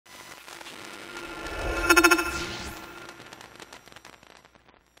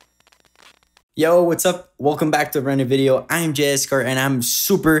Yo, what's up? Welcome back to a brand new video. I'm Jay Eskar and I'm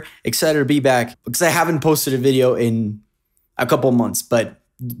super excited to be back because I haven't posted a video in a couple months, but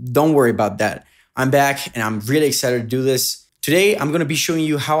don't worry about that. I'm back and I'm really excited to do this. Today, I'm going to be showing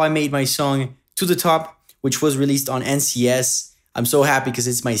you how I made my song To The Top, which was released on NCS. I'm so happy because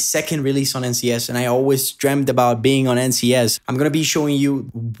it's my second release on NCS and I always dreamed about being on NCS. I'm going to be showing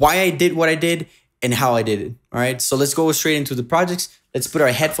you why I did what I did and how I did it. All right, so let's go straight into the projects. Let's put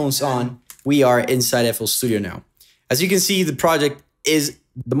our headphones on. We are inside FL Studio now. As you can see, the project is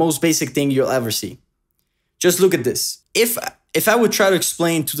the most basic thing you'll ever see. Just look at this. If I would try to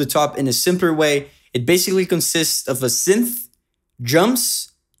explain To The Top in a simpler way, it basically consists of a synth,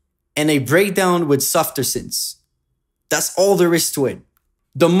 drums, and a breakdown with softer synths. That's all there is to it.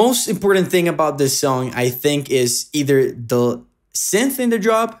 The most important thing about this song, I think, is either the synth in the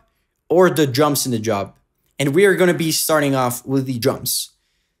drop or the drums in the drop. And we are going to be starting off with the drums.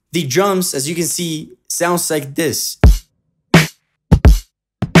 The drums, as you can see, sounds like this.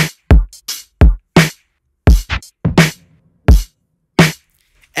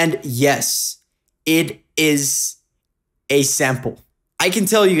 And yes, it is a sample. I can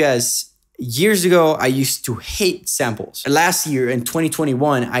tell you guys, years ago, I used to hate samples. Last year in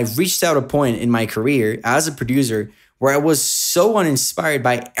 2021, I reached out a point in my career as a producer where I was so uninspired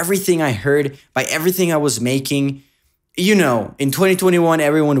by everything I heard, by everything I was making. You know, in 2021,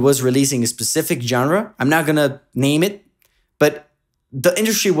 everyone was releasing a specific genre. I'm not gonna name it, but the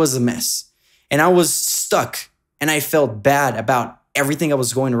industry was a mess. And I was stuck and I felt bad about everything that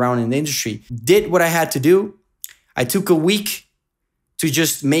was going around in the industry. Did what I had to do. I took a week to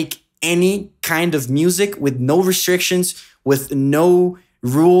just make any kind of music with no restrictions, with no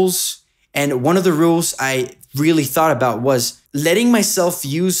rules. And one of the rules I really thought about was letting myself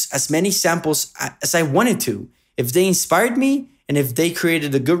use as many samples as I wanted to. If they inspired me and if they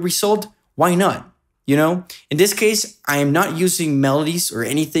created a good result, why not? You know, in this case, I am not using melodies or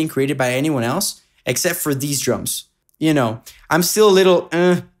anything created by anyone else except for these drums. You know, I'm still a little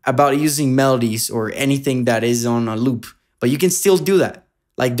about using melodies or anything that is on a loop, but you can still do that.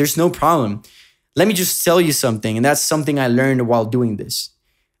 Like, there's no problem. Let me just tell you something, and that's something I learned while doing this.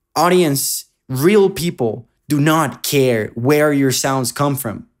 Audience, real people do not care where your sounds come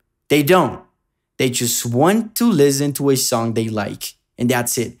from. They don't. They just want to listen to a song they like, and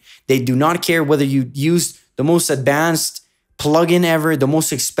that's it. They do not care whether you use the most advanced plugin ever, the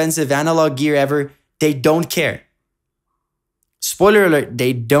most expensive analog gear ever. They don't care. Spoiler alert,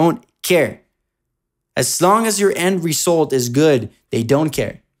 they don't care. As long as your end result is good, they don't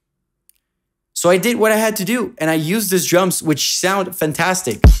care. So I did what I had to do, and I used these drums, which sound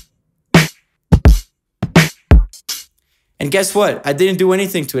fantastic. And guess what? I didn't do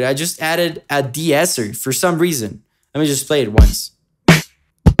anything to it. I just added a de-esser for some reason. Let me just play it once.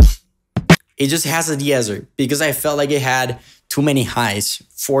 It just has a de-esser because I felt like it had too many highs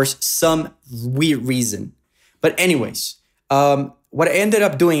for some weird reason. But anyways, what I ended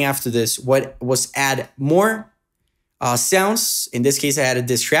up doing after this was add more sounds. In this case, I added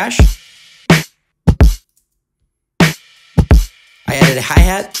this crash. I added a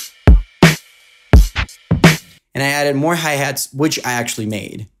hi-hat. And I added more hi-hats, which I actually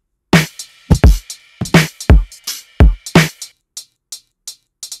made.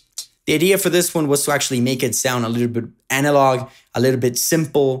 The idea for this one was to actually make it sound a little bit analog, a little bit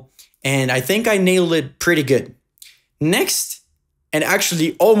simple, and I think I nailed it pretty good. Next, and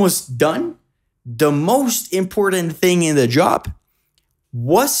actually almost done, the most important thing in the job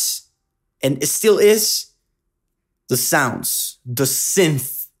was, and it still is, the sounds, the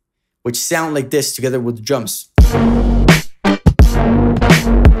synth, which sound like this together with the drums.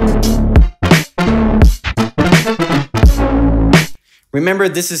 Remember,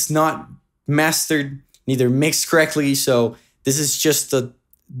 this is not mastered, neither mixed correctly, so this is just the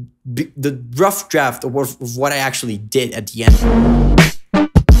rough draft of what I actually did at the end.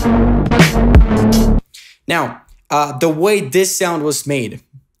 Now, the way this sound was made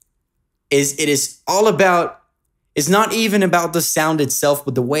is it's not even about the sound itself,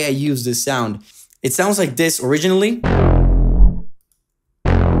 but the way I use this sound. It sounds like this originally,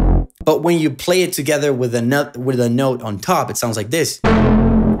 but when you play it together with a note on top, it sounds like this.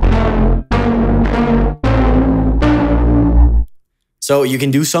 So you can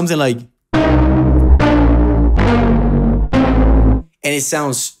do something like, and it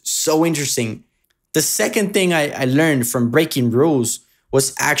sounds so interesting. The second thing I learned from breaking rules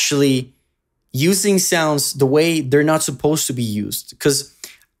was actually using sounds the way they're not supposed to be used. Because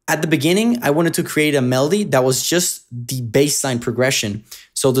at the beginning, I wanted to create a melody that was just the bassline progression.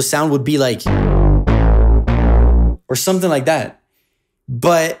 So the sound would be like, or something like that.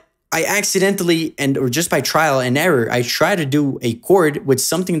 But I accidentally or just by trial and error, I try to do a chord with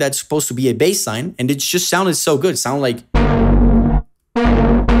something that's supposed to be a bass line, and it just sounded so good. It sounded like,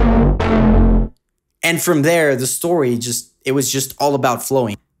 and from there, the story it was just all about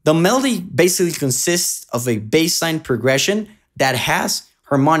flowing. The melody basically consists of a bass line progression that has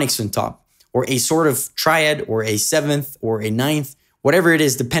harmonics on top, or a sort of triad, or a seventh, or a ninth, whatever it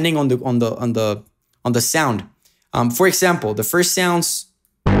is, depending on the sound. For example, the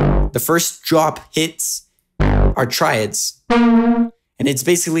first drop hits are triads, and it's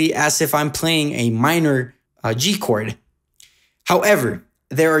basically as if I'm playing a minor G chord. However,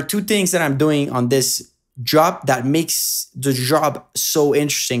 there are two things that I'm doing on this drop that makes the drop so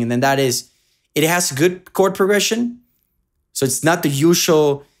interesting, and then that is it has good chord progression. So it's not the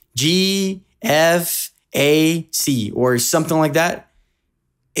usual G, F, A, C or something like that.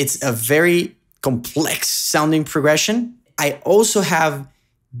 It's a very complex sounding progression. I also have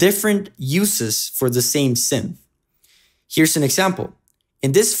different uses for the same synth. Here's an example.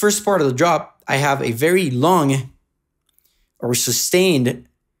 In this first part of the drop, I have a very long or sustained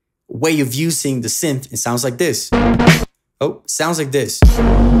way of using the synth. It sounds like this. Oh, sounds like this.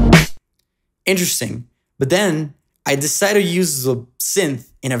 Interesting. But then I decided to use the synth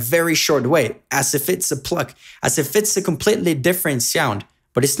in a very short way, as if it's a pluck, as if it's a completely different sound.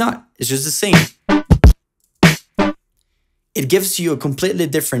 But it's not. It's just the same. It gives you a completely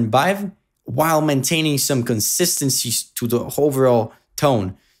different vibe while maintaining some consistency to the overall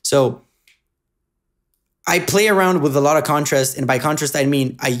tone. So I play around with a lot of contrast, and by contrast, I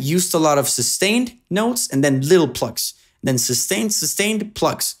mean I used a lot of sustained notes and then little plucks, then sustained, sustained,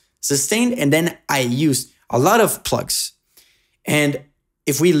 plucks, sustained, and then I used a lot of plucks. And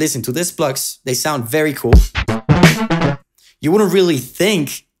if we listen to these plucks, they sound very cool. You wouldn't really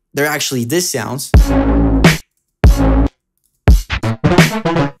think they're actually this sounds,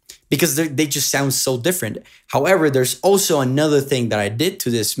 because they just sound so different. However, there's also another thing that I did to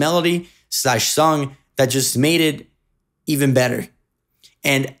this melody / song that just made it even better.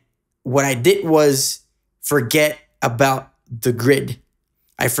 And what I did was forget about the grid.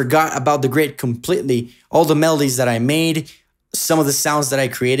 I forgot about the grid completely. All the melodies that I made, some of the sounds that I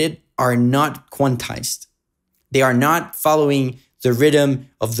created are not quantized. They are not following the rhythm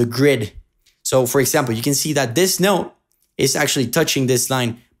of the grid. So for example, you can see that this note is actually touching this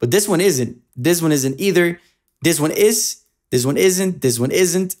line, but this one isn't. This one isn't either. This one is, this one isn't, this one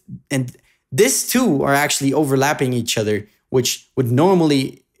isn't. And these two are actually overlapping each other, which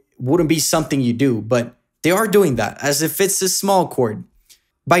wouldn't be something you do, but they are doing that as if it's a small chord.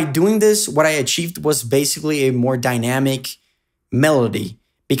 By doing this, what I achieved was basically a more dynamic melody,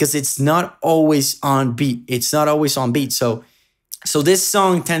 because it's not always on beat. It's not always on beat. So this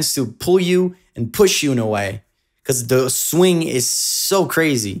song tends to pull you and push you in a way, because the swing is so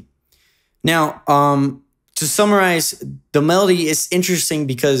crazy. Now, to summarize, the melody is interesting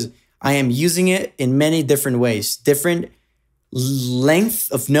because I am using it in many different ways, different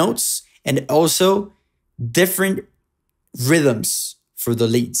length of notes, and also different rhythms for the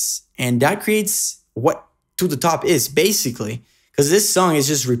leads. And that creates what To the Top is basically, because this song is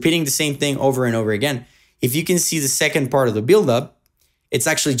just repeating the same thing over and over again. If you can see the second part of the build-up, it's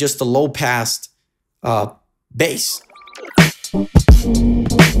actually just a low-pass bass.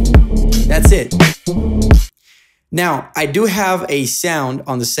 That's it. Now, I do have a sound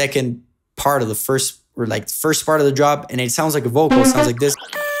on the second part of the first part of the drop, and it sounds like a vocal. It sounds like this.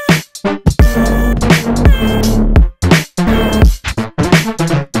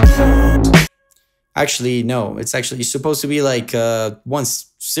 Actually, no. It's actually supposed to be like 0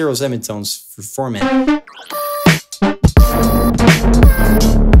 semitones for format.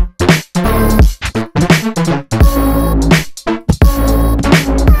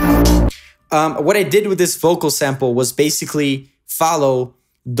 What I did with this vocal sample was basically follow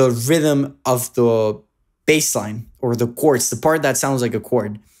the rhythm of the bass line or the chords, the part that sounds like a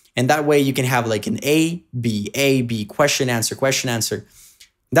chord. And that way you can have like an A, B, question, answer, question, answer.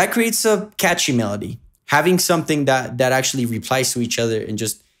 That creates a catchy melody, having something that actually replies to each other and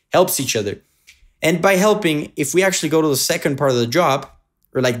just helps each other. And by helping, if we actually go to the second part of the drop,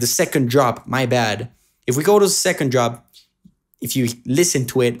 or like the second drop, my bad. If we go to the second drop, if you listen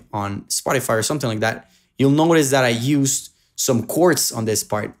to it on Spotify or something like that, you'll notice that I used some chords on this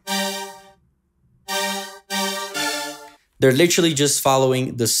part. They're literally just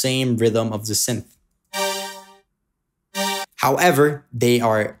following the same rhythm of the synth. However, they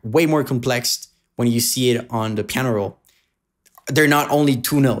are way more complex when you see it on the piano roll. They're not only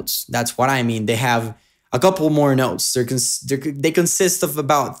 2 notes. That's what I mean. They have a couple more notes. They consist of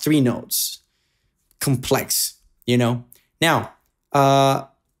about 3 notes. Complex, you know? Now,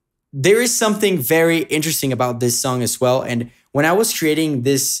 there is something very interesting about this song as well. And when I was creating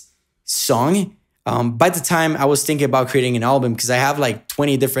this song, by the time I was thinking about creating an album, because I have like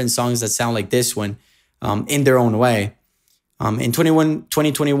 20 different songs that sound like this one in their own way. In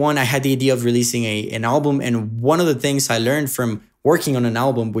 2021, I had the idea of releasing an album. And one of the things I learned from working on an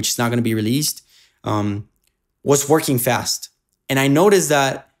album, which is not going to be released, was working fast. And I noticed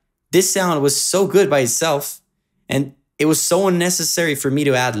that this sound was so good by itself, and it was so unnecessary for me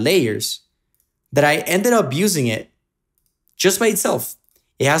to add layers, that I ended up using it just by itself.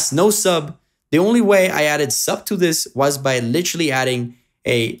 It has no sub. The only way I added sub to this was by literally adding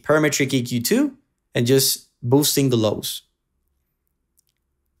a parametric EQ2 and just boosting the lows.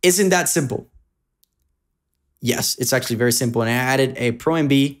 Isn't that simple? Yes, it's actually very simple. And I added a Pro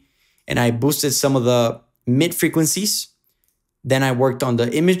MB and I boosted some of the mid frequencies. Then I worked on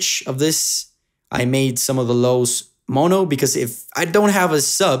the image of this. I made some of the lows mono, because if I don't have a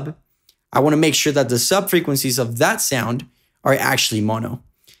sub, I want to make sure that the sub frequencies of that sound are actually mono.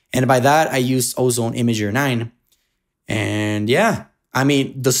 And by that, I used Ozone Imager 9. And yeah, I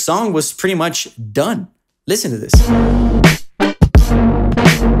mean, the song was pretty much done. Listen to this.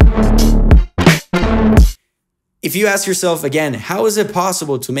 If you ask yourself again, how is it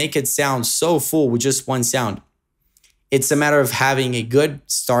possible to make it sound so full with just one sound? It's a matter of having a good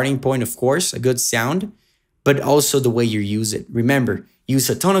starting point, of course, a good sound, but also the way you use it. Remember, use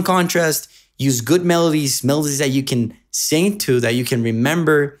a ton of contrast, use good melodies, melodies that you can sing to, that you can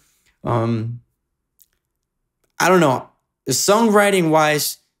remember. I don't know. Songwriting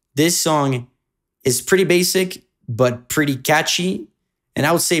wise, this song is pretty basic, but pretty catchy. And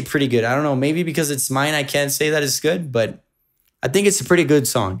I would say pretty good. I don't know, maybe because it's mine, I can't say that it's good, but I think it's a pretty good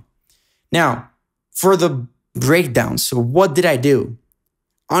song. Now, for the breakdown, so what did I do?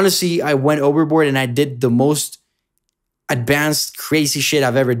 Honestly, I went overboard and I did the most advanced, crazy shit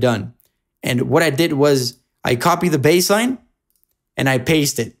I've ever done. And what I did was I copied the bass line and I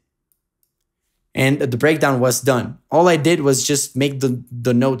pasted it. And the breakdown was done. All I did was just make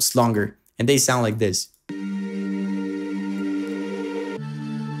the notes longer, and they sound like this.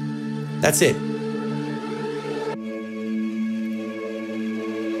 That's it.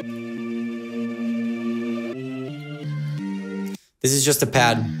 This is just a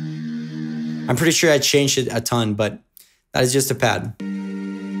pad. I'm pretty sure I changed it a ton, but that is just a pad.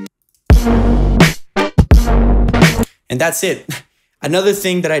 And that's it. Another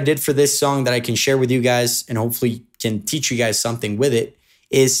thing that I did for this song that I can share with you guys and hopefully can teach you guys something with it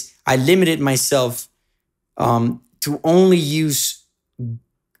is I limited myself to only use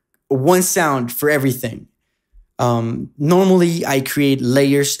one sound for everything. Normally, I create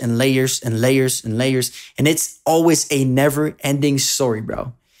layers and layers and layers and layers, and it's always a never-ending story,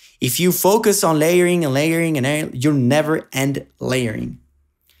 bro. If you focus on layering and layering and layering, you'll never end layering.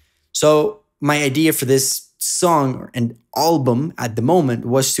 So my idea for this song and album at the moment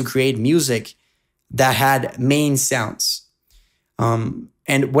was to create music that had main sounds.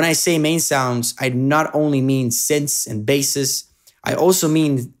 And when I say main sounds, I not only mean synths and basses, I also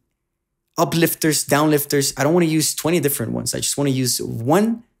mean uplifters, downlifters. I don't want to use 20 different ones. I just want to use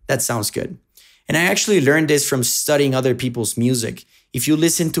one that sounds good. And I actually learned this from studying other people's music. If you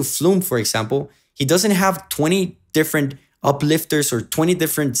listen to Flume, for example, he doesn't have 20 different uplifters or 20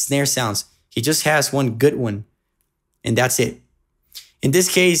 different snare sounds. He just has one good one, and that's it. In this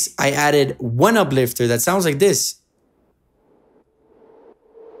case, I added one uplifter that sounds like this.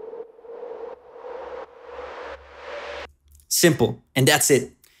 Simple, and that's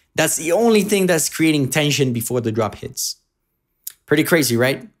it. That's the only thing that's creating tension before the drop hits. Pretty crazy,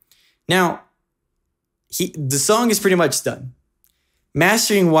 right? Now, the song is pretty much done.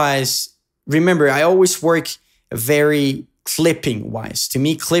 Mastering-wise, remember, I always work very clipping-wise. To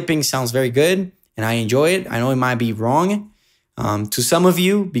me, clipping sounds very good, and I enjoy it. I know it might be wrong to some of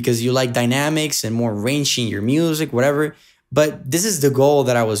you because you like dynamics and more range in your music, whatever. But this is the goal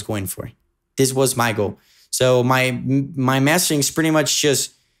that I was going for. This was my goal. So my mastering is pretty much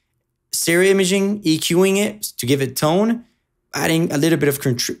just stereo imaging, EQing it to give it tone, adding a little bit of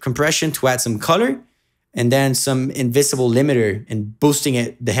compression to add some color, and then some invisible limiter and boosting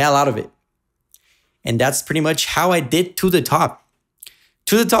it the hell out of it. And that's pretty much how I did To The Top.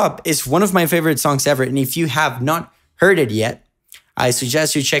 To The Top is one of my favorite songs ever. And if you have not heard it yet, I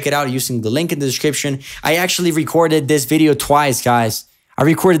suggest you check it out using the link in the description. I actually recorded this video twice, guys. I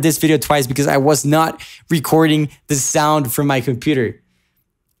recorded this video twice because I was not recording the sound from my computer.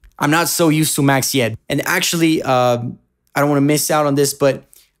 I'm not so used to Macs yet. And actually, I don't want to miss out on this, but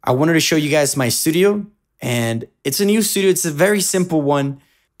I wanted to show you guys my studio. And it's a new studio. It's a very simple one,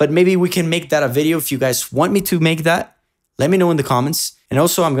 but maybe we can make that a video if you guys want me to make that. Let me know in the comments. And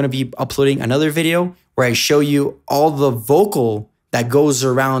also, I'm going to be uploading another video where I show you all the vocal that goes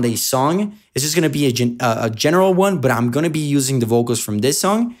around a song. It's just going to be a general one, but I'm going to be using the vocals from this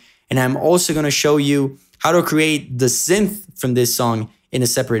song. And I'm also going to show you how to create the synth from this song in a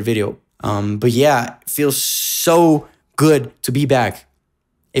separate video. But yeah, it feels so good to be back.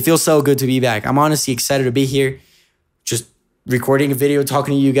 It feels so good to be back. I'm honestly excited to be here. Just recording a video,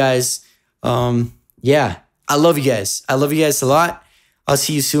 talking to you guys. Yeah, I love you guys. I love you guys a lot. I'll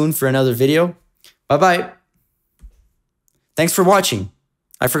see you soon for another video. Bye-bye. Thanks for watching.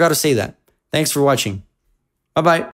 I forgot to say that. Thanks for watching. Bye-bye.